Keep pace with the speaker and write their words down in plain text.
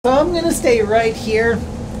I'm gonna stay right here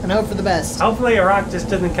and hope for the best. Hopefully a rock just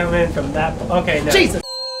doesn't come in from that... Okay, no. Jesus!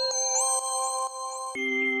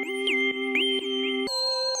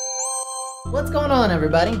 What's going on,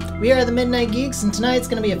 everybody? We are the Midnight Geeks, and tonight's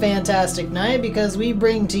gonna be a fantastic night because we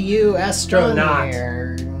bring to you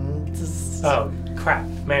Astroneer. Oh, crap.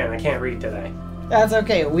 Man, I can't read today. That's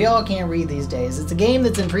okay. We all can't read these days. It's a game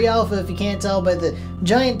that's in pre-alpha, if you can't tell by the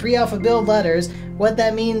giant pre-alpha build letters. What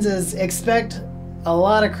that means is expect a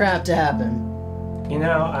lot of crap to happen. You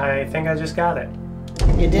know, I think I just got it.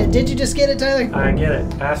 You did you just get it, Tyler? I get it.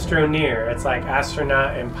 Astroneer. It's like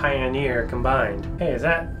astronaut and pioneer combined. Hey, is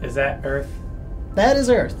that Earth? That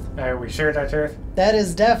is Earth. Are we sure that's Earth? That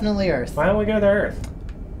is definitely Earth. Why don't we go to Earth?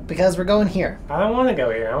 Because we're going here. I don't want to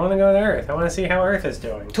go here. I want to go to Earth. I want to see how Earth is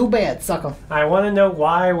doing. Too bad, sucker. I want to know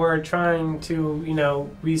why we're trying to, you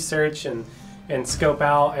know, research and scope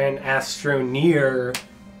out and astroneer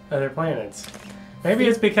other planets. Maybe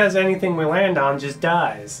it's because anything we land on just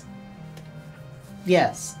dies.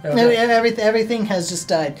 Yes. Okay. No, everything has just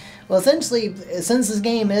died. Well, essentially, since this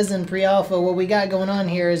game is in pre-alpha, what we got going on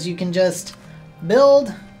here is you can just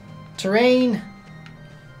build terrain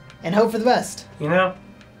and hope for the best. You know,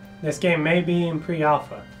 this game may be in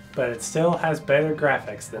pre-alpha, but it still has better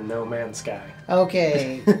graphics than No Man's Sky.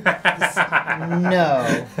 Okay. No.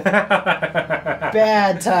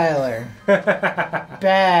 Bad, Tyler.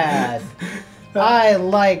 Bad. I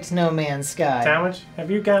liked No Man's Sky. Talmadge, have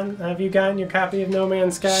you gotten your copy of No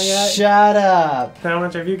Man's Sky yet? Shut up.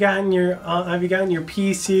 Talmadge, have you gotten your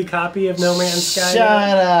PC copy of No Man's Sky Shut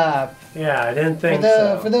yet? up. Yeah, I didn't think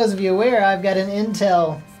so. For those of you aware, I've got an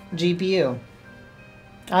Intel GPU.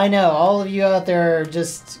 I know, all of you out there are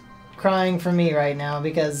just crying for me right now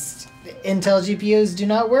because Intel GPUs do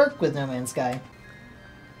not work with No Man's Sky.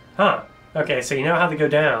 Huh. Okay, so you know how to go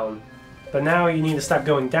down, but now you need to stop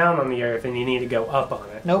going down on the Earth and you need to go up on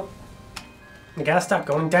it. Nope. You gotta stop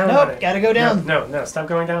going down on it. Nope, gotta go down. No, stop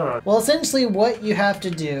going down on it. Well, essentially what you have to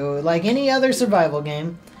do, like any other survival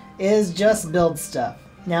game, is just build stuff.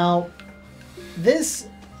 Now, this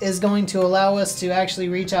is going to allow us to actually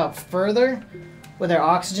reach out further with our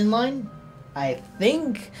oxygen line. I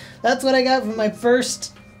think that's what I got from my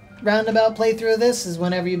first roundabout playthrough of this, is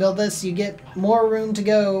whenever you build this, you get more room to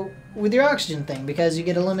go with your oxygen thing because you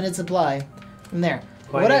get a limited supply from there.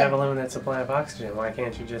 Why do you have a limited supply of oxygen? Why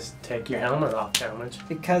can't you just take your helmet off, Talmadge?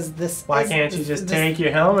 Because this Why can't you just take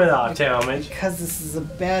your helmet off, Talmadge? Because this is a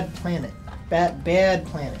bad planet. Bad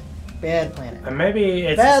planet. Bad planet. And maybe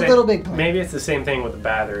it's little big planet. Maybe it's the same thing with the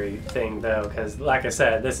battery thing, though, because like I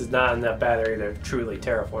said, this is not enough battery to truly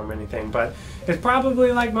terraform anything. But it's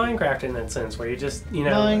probably like Minecraft in that sense, where you just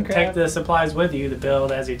take the supplies with you to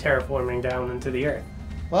build as you're terraforming down into the Earth.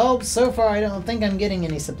 Well, so far I don't think I'm getting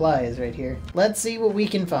any supplies right here. Let's see what we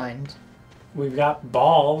can find. We've got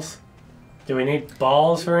balls. Do we need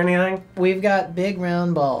balls for anything? We've got big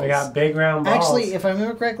round balls. We got big round balls. Actually, if I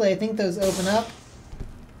remember correctly, I think those open up.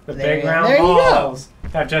 The big round balls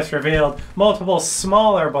have just revealed multiple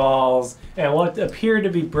smaller balls and what appear to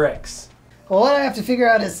be bricks. Well, what I have to figure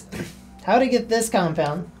out is how to get this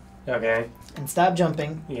compound. Okay. And stop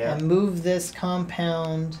jumping. Yeah. And move this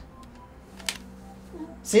compound.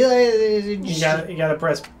 See, you gotta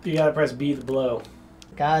press B to blow.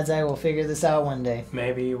 Gods, I will figure this out one day. How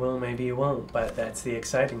you will, maybe you won't, but that's the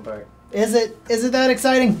exciting part. Is it that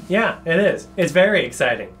exciting? Yeah, it is. It's very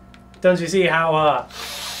exciting. Don't you see how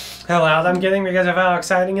loud I'm getting because of how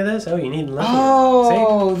exciting it is? Oh, you need lithium.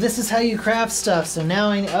 Oh, see? This is how you craft stuff. So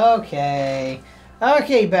now okay,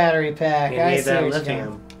 battery pack. I need that see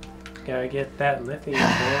lithium. Gotta get that lithium, boy.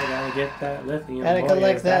 Gotta get that lithium. Gotta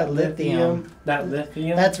collect that lithium. That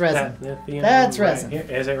lithium. That's resin. That lithium. That's resin. Right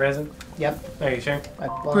here. Is it resin? Yep. Are you sure?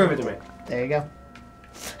 Prove it to me. There you go.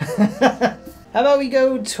 How about we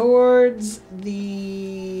go towards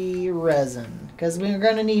the resin? Because we're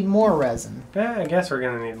going to need more resin. Yeah, I guess we're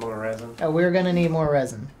going to need more resin. We're going to need more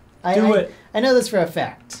resin. Do it. I know this for a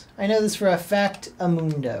fact. I know this for a fact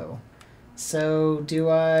amundo. So, do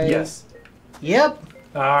I... Yes. Yep.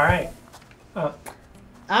 Alright.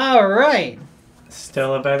 Alright.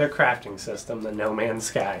 Still a better crafting system than No Man's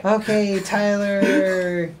Sky. Okay,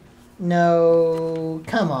 Tyler. No.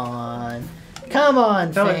 Come on. Come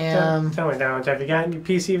on, fam. Tell me, have you gotten your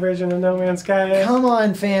PC version of No Man's Sky yet? Come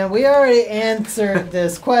on, fam. We already answered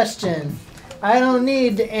this question. I don't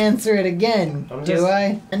need to answer it again, do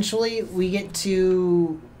I? Eventually, we get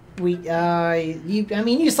to...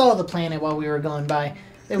 you saw the planet while we were going by.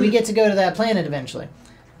 We get to go to that planet eventually.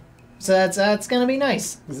 So that's going to be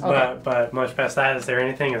nice. Okay. But much past that, is there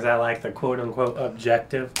anything? Is that like the quote-unquote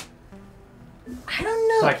objective? I don't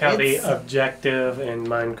know. Like how the objective in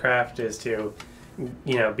Minecraft is to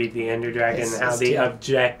you know, beat the Ender Dragon, and how the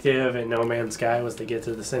objective in No Man's Sky was to get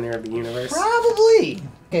to the center of the universe? Probably.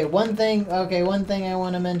 Okay, one thing I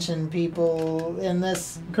want to mention, people, in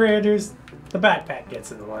this... Creators, the backpack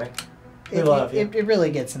gets in the way. We love you. It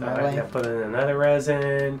really gets in my way. Now put in another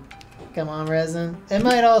resin. Come on, resin. It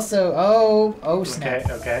might also... Oh, snap.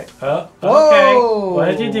 Okay. Oh, whoa! Okay.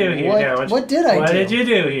 What did you do here, Damage? What did I do? What did you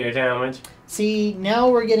do here, Damage? See, now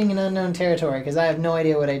we're getting an unknown territory because I have no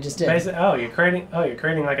idea what I just did. You're creating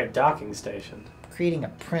like a docking station. Creating a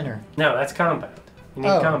printer. No, that's compound. You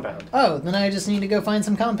need compound. Oh, then I just need to go find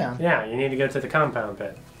some compound. Yeah, you need to go to the compound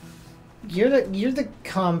pit. You're the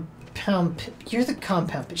compound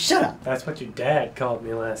pit. Shut up. That's what your dad called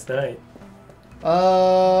me last night.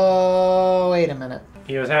 Oh, wait a minute.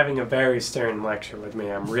 He was having a very stern lecture with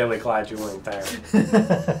me. I'm really glad you weren't there.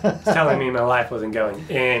 He's telling me my life wasn't going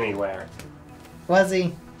anywhere. Was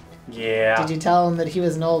he? Yeah. Did you tell him that he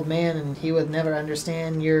was an old man and he would never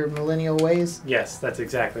understand your millennial ways? Yes, that's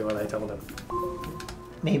exactly what I told him.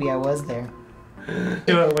 Maybe I was there.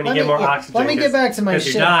 Do it when you get more oxygen. Let me get back to my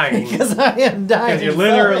shit. Because you're dying. Because I am dying. Because you're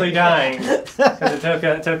literally dying. Because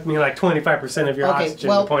it took me like 25% of your oxygen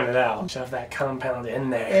to point it out. Shove that compound in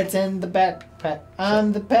there. It's in the backpack.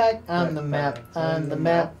 On the pack. On the map. On the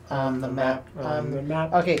map. On the map. On the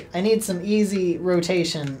map. Okay, I need some easy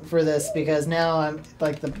rotation for this because now I'm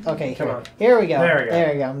like the... Okay, here we go.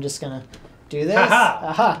 There we go. I'm just going to do this.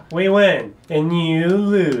 Aha! We win. And you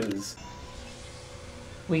lose.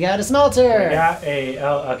 We got a smelter! We got a...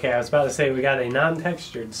 Oh, okay, I was about to say we got a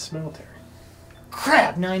non-textured smelter.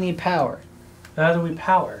 Crap, now I need power. How do we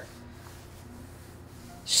power?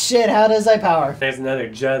 Shit, how does I power? There's another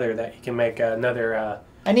judder that you can make another...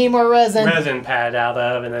 I need more resin. Resin pad out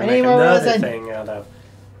of, and then make another thing out of.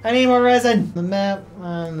 I need more resin. The map,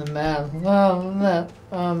 on the map, on the map.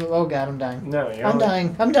 Oh god, I'm dying. No, I'm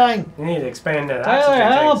dying. I'm dying. You need to expand that oxygen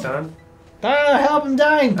tank, son. Help, I'm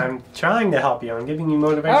dying! I'm trying to help you. I'm giving you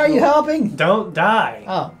motivation. How are you helping? Don't die.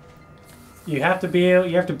 Oh. You have to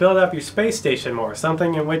build up your space station more,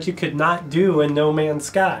 something in which you could not do in No Man's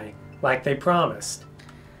Sky, like they promised.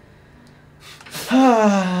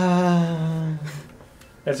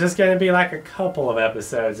 It's just going to be like a couple of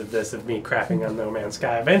episodes of this of me crapping on No Man's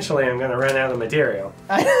Sky. Eventually I'm going to run out of material.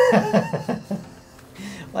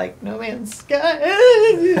 Like No Man's Sky.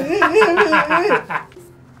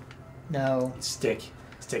 No. Stick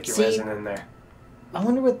your resin in there. I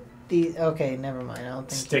wonder what the... Okay, never mind. I don't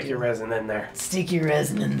think Stick your resin in there. Stick your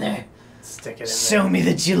resin in there. Stick it in there. Show me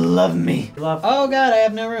that you love me. Oh god, I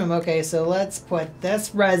have no room. Okay, so let's put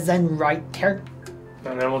this resin right here.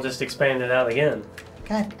 And then we'll just expand it out again.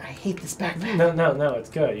 God, I hate this backpack. No, it's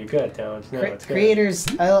good. You're good, Talon. No, it's good. Creators,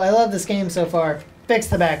 I love this game so far. Fix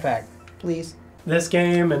the backpack, please. This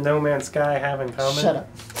game and No Man's Sky have in common. Shut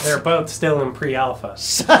up. They're both still in pre-alpha.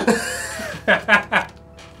 Shut up.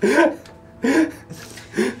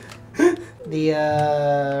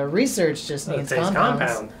 The research just needs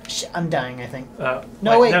compound. I'm dying, I think.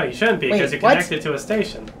 No, wait. No, you shouldn't be because you're connected to a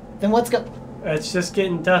station. Then what's It's just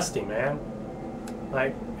getting dusty, man.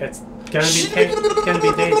 Like, it's gonna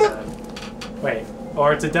be daytime. Wait,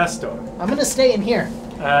 or it's a dust storm. I'm gonna stay in here.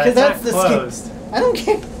 Because that's closed. I don't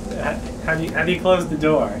care. How do you close the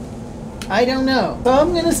door? I don't know. So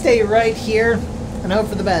I'm gonna stay right here and hope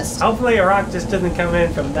for the best. Hopefully a rock just doesn't come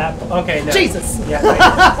in from that... Okay, no. Jesus! Yeah,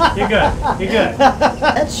 you're good. You're good.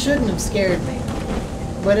 That shouldn't have scared me.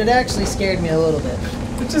 But it actually scared me a little bit.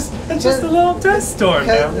 It's just a little dust storm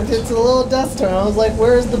now. It's a little dust storm. I was like,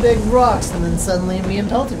 where's the big rocks? And then suddenly I'm being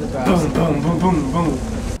pelted with rocks. Boom, boom, boom, boom, boom.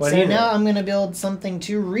 So now I'm going to build something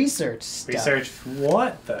to research stuff. Research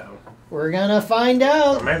what, though? We're going to find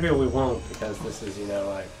out. Or maybe we won't because this is,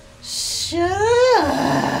 like... Shut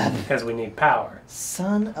up! Because we need power.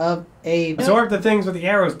 Son of a... Absorb the things with the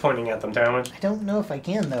arrows pointing at them, Talmadge. I don't know if I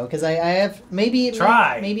can, though, because I have... Maybe...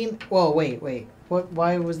 Try! Maybe... Whoa, wait.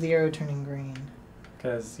 Why was the arrow turning green?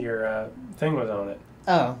 Because your thing was on it.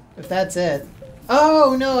 Oh, if that's it.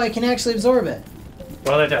 Oh, no, I can actually absorb it.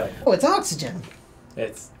 What did I tell you? Oh, it's oxygen.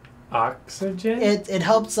 It's oxygen? It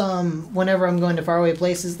helps whenever I'm going to faraway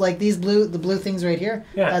places. Like the blue things right here,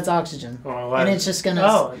 that's oxygen. Well, and it's just gonna...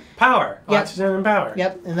 Oh, power. Yep. Oxygen and power.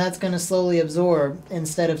 Yep, and that's gonna slowly absorb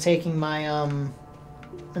instead of taking my oxygen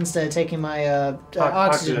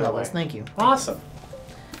levels. Thank you. Awesome.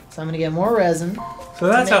 So I'm gonna get more resin. So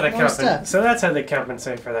that's how they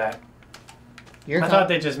compensate for that. I thought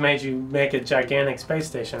they just made you make a gigantic space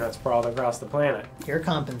station that's sprawled across the planet. You're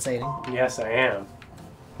compensating. Yes, I am.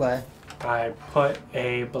 What? I put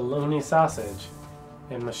a bologna sausage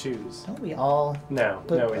in my shoes. Don't we all? No,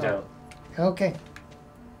 we don't. Okay.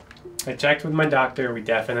 I checked with my doctor. We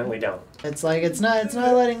definitely don't. It's like it's not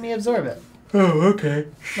letting me absorb it. Oh, okay.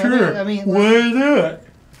 Sure. I mean, why not?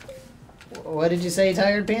 What did you say,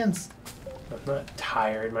 tired pants? I'm not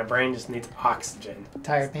tired. My brain just needs oxygen.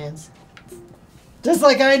 Tired pants. Just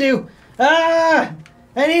like I do. Ah!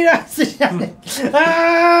 I need oxygen.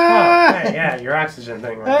 Ah! Oh, hey, yeah, your oxygen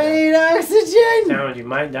thing right I need oxygen. Challenge, you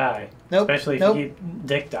might die. Nope. Especially if you keep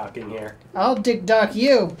dick docking here. I'll dick dock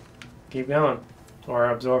you. Keep going. Or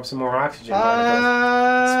absorb some more oxygen.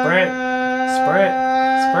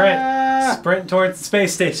 Sprint towards the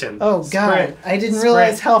space station. Oh God! I didn't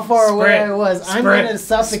realize how far away I was. I'm gonna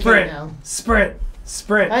suffocate now. Sprint.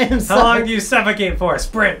 I am How long do you suffocate for?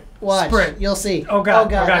 Sprint. Watch. Getting You'll see. Oh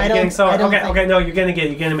God! You're getting so. Okay. No, you're gonna get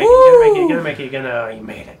it. You're gonna make it. You're gonna make it.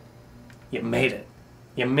 You made it.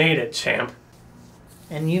 You made it, champ.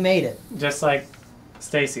 And you made it. Just like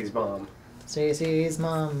Stacy's mom. Stacy's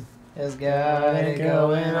mom has got it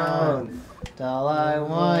going on. That's all I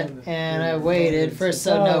want, and I waited for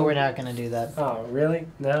so. No, we're not gonna do that. Oh, really?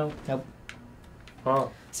 No. Nope.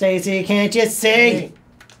 Oh. Stacy, can't you see?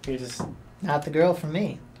 You just. Not the girl for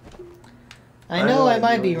me. I know I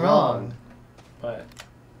might be wrong. But.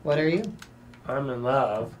 What are you? I'm in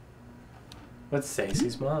love with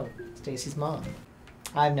Stacy's mom. Stacy's mom.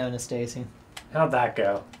 I've known a Stacy. How'd that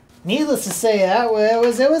go? Needless to say,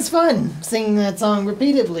 it was fun singing that song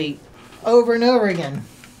repeatedly, over and over again,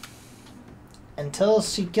 until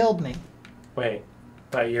she killed me. Wait,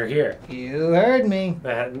 but you're here. You heard me.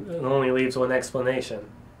 That only leaves one explanation.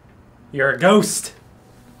 You're a ghost.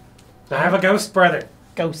 I have a ghost brother.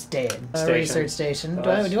 Ghost dead. A research station.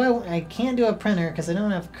 I can't do a printer because I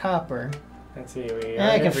don't have copper. Let's see.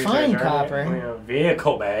 I can find copper. We have a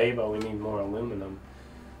vehicle bay, but we need more aluminum.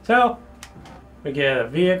 So, we get a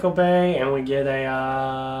vehicle bay and we get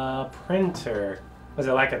a printer. Was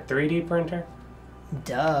it like a 3D printer?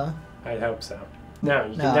 Duh. I'd hope so. No,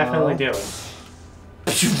 you can definitely do it.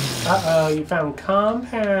 Uh-oh, you found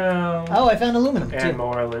compound. Oh, I found aluminum, and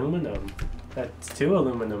more aluminum. That's 2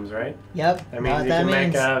 aluminums, right? Yep. That means you can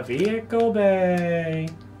make a vehicle bay.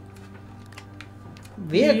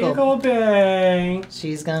 Vehicle bay.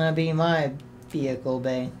 She's gonna be my vehicle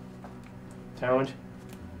bay. Challenge?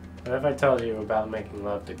 What if I told you about making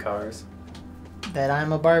love to cars? That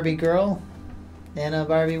I'm a Barbie girl in a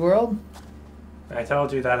Barbie world? I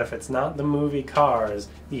told you that if it's not the movie Cars,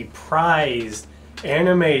 the prized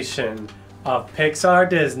animation of Pixar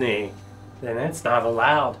Disney, then it's not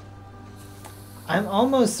allowed. I'm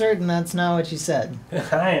almost certain that's not what you said.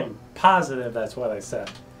 I am positive that's what I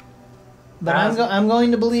said. But I'm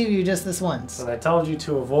going to believe you just this once. And I told you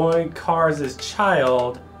to avoid Cars'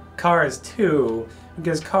 child, Cars 2,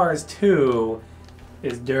 because Cars 2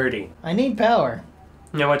 is dirty. I need power.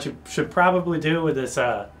 You know what you should probably do with this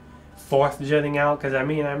 4th jutting out? Because I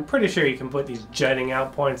mean, I'm pretty sure you can put these jutting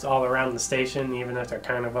out points all around the station, even if they're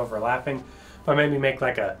kind of overlapping. But maybe make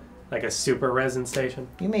like a super resin station.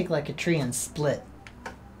 You make like a tree and split.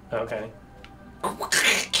 Okay.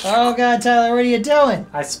 Oh God, Tyler, what are you doing?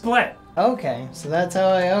 I split. Okay, so that's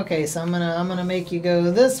how okay, so I'm gonna make you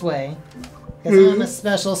go this way, because I'm a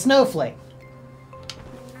special snowflake.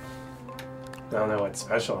 I don't know what's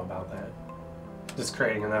special about that. Just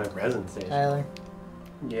creating another resin station. Tyler.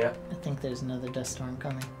 Yeah? I think there's another dust storm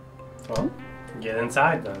coming. Well, get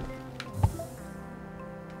inside then.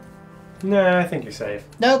 Nah, I think you're safe.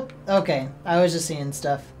 Nope. Okay, I was just seeing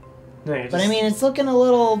stuff. No, you're just... But I mean, it's looking a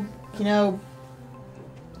little, you know...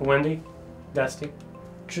 windy? Dusty?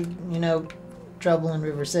 You know, trouble in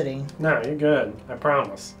River City. No, you're good. I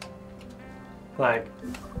promise. Like,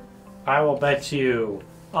 I will bet you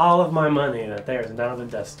all of my money that there's another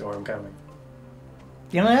dust storm coming.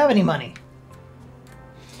 You don't have any money.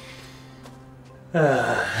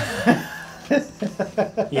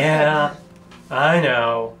 Yeah, I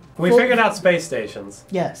know. We figured out space stations.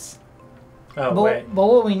 Yes. Oh, wait. But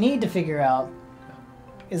what we need to figure out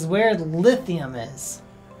is where the lithium is.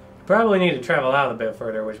 Probably need to travel out a bit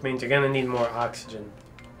further, which means you're going to need more oxygen.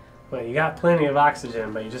 Well, you got plenty of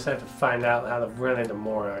oxygen, but you just have to find out how to run into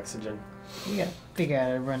more oxygen. You got to figure out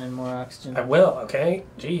how to run in more oxygen. I will, okay?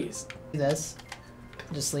 Jeez. Do this.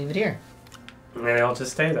 Just leave it here. And then it'll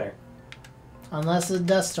just stay there. Unless a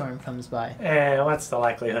dust storm comes by. What's the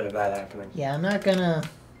likelihood of that happening? Yeah, I'm not gonna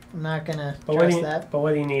trust that. But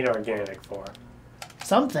what do you need organic for?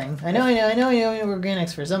 Something. I know you need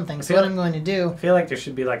organics for something, so what I'm going to do... I feel like there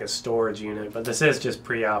should be like a storage unit, but this is just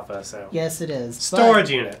pre-alpha, so... Yes, it is. Storage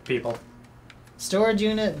unit, people. Storage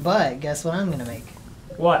unit, but guess what I'm going to make?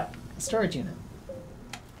 What? A storage unit.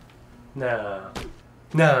 No.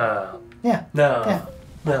 No. Yeah. No. Yeah.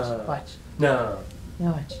 No. Watch. No.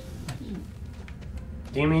 Yeah, watch.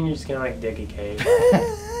 Do you mean you're just gonna like dig a cave?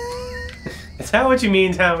 Is that what you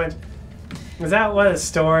mean, Talmadge? Is that what a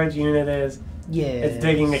storage unit is? Yes. It's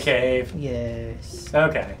digging a cave? Yes.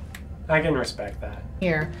 Okay. I can respect that.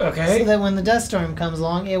 Here. Okay. So that when the dust storm comes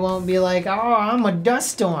along, it won't be like, oh, I'm a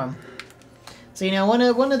dust storm. So, you know, one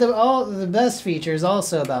of the best features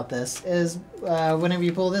also about this is whenever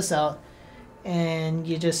you pull this out and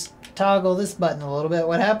you just toggle this button a little bit,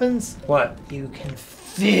 what happens? What? You can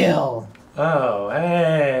feel. Oh,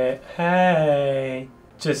 hey.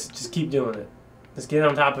 Just keep doing it. Just get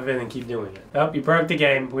on top of it and keep doing it. Oh, you broke the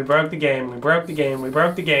game. We broke the game. We broke the game. We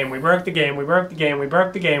broke the game. We broke the game. We broke the game. We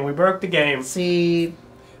broke the game. We broke the game. See.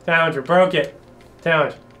 Talmadge, we broke it.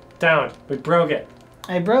 Talmadge, we broke it.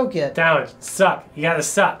 I broke it. Talmadge, suck. You gotta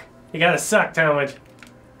suck. You gotta suck, Talmadge.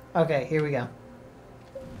 Okay, here we go.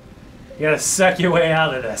 You gotta suck your way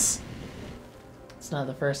out of this. It's not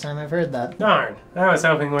the first time I've heard that. Darn. I was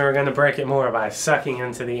hoping we were gonna break it more by sucking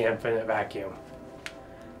into the infinite vacuum.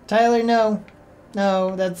 Tyler, no.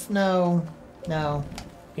 No, that's no.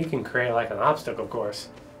 You can create like an obstacle course.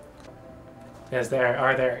 Are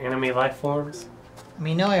there enemy life forms? I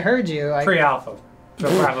mean, no, I heard you. Pre-alpha.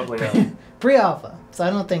 So probably no. Pre-alpha. So I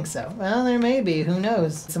don't think so. Well, there may be. Who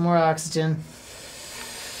knows? Some more oxygen.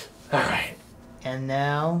 Alright. And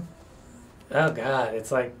now... Oh god,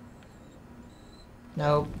 it's like...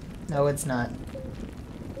 Nope. No, it's not.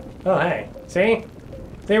 Oh hey. See?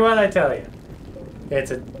 See what I tell you.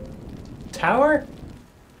 It's a... tower?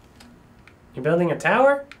 You're building a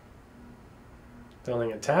tower?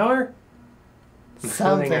 Building a tower?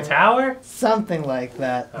 Something. Building a tower? Something like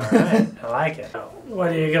that. Alright, I like it. Oh,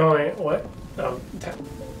 what are you going... What? Oh,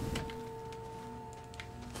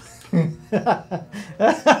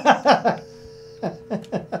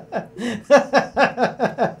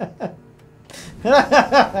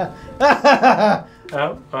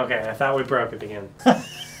 oh, okay. I thought we broke it again.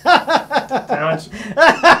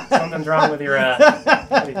 Something's wrong with your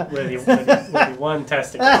with your one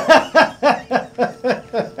testicle.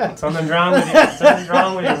 Something's wrong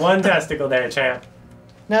with your one testicle there, champ.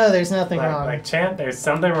 No, there's nothing wrong. Like champ, there's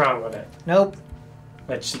something wrong with it. Nope.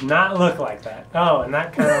 That should not look like that. Oh, and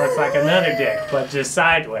that kind of looks like another dick, but just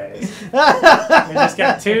sideways. You just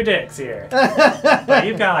got two dicks here. But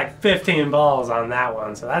you've got like 15 balls on that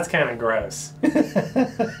one, so that's kind of gross.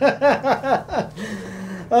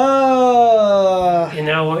 Oh. You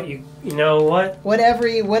know what? Whatever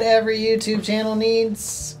YouTube channel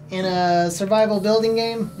needs in a survival building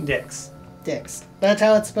game. Dicks. Dicks. That's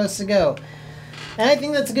how it's supposed to go. And I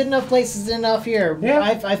think that's a good enough place to end off here. Yeah.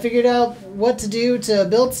 I figured out what to do to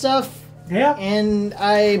build stuff. Yeah. And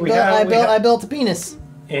I built a penis.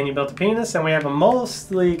 And you built a penis, and we have a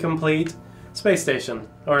mostly complete space station,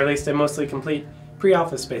 or at least a mostly complete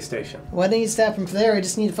pre-alpha space station. What needs to happen from there? I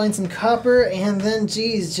just need to find some copper, and then,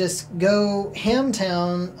 geez, just go ham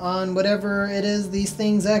town on whatever it is these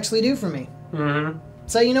things actually do for me. Mm-hmm.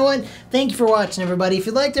 So, you know what? Thank you for watching, everybody. If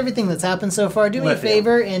you liked everything that's happened so far, do me a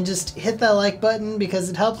favor and just hit that like button because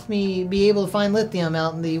it helps me be able to find lithium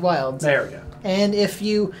out in the wilds. There we go. And if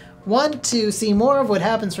you want to see more of what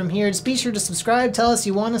happens from here, just be sure to subscribe. Tell us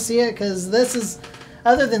you want to see it because this is,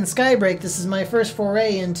 other than Skybreak, this is my first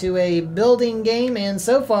foray into a building game. And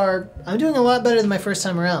so far, I'm doing a lot better than my first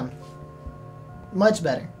time around. Much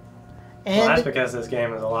better. And well, that's because this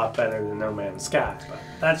game is a lot better than No Man's Sky, but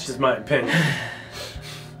that's just my opinion.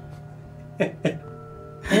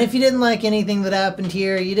 And if you didn't like anything that happened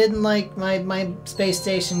here, you didn't like my space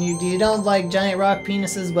station, you don't like giant rock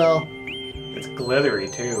penises, well, it's glittery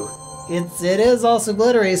too. It is also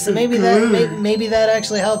glittery, so maybe that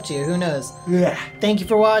actually helped you. Who knows? Yeah. Thank you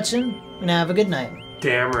for watching, and have a good night.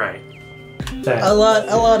 Damn right. A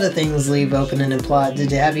lot of things leave open and implied.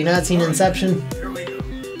 Have you not seen Inception?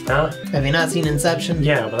 Huh? Have you not seen Inception?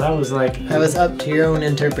 Yeah, but that was like... That was up to your own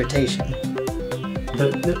interpretation.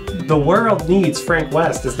 The world needs Frank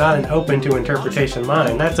West. It's not an open to interpretation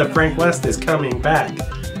line. That's a Frank West is coming back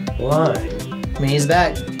line. I mean, he's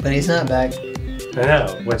back, but he's not back. I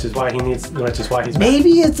know, which is why he's back.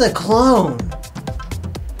 Maybe it's a clone.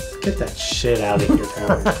 Get that shit out of here,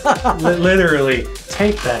 Tom. Literally,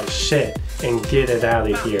 take that shit and get it out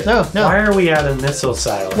of here. No. Why are we at a missile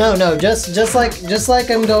silo? No. Just like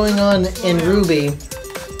I'm going on in Ruby,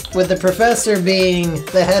 with the professor being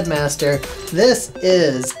the headmaster. This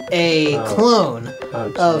is a clone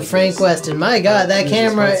of Frank West, and my God, that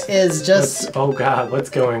camera is just. Oh God, what's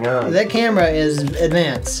going on? That camera is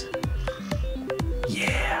advanced.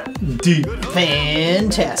 Yeah, deep.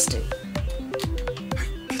 Fantastic.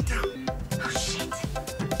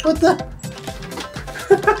 What the?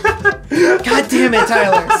 God damn it,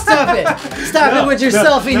 Tyler! Stop it! Stop it with your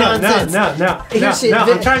selfie nonsense. No.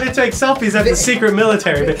 I'm trying to take selfies at the secret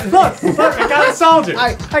military. Look, I got a soldier.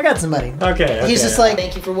 I got somebody. Okay. He's just like,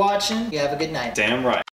 thank you for watching. You have a good night. Damn right.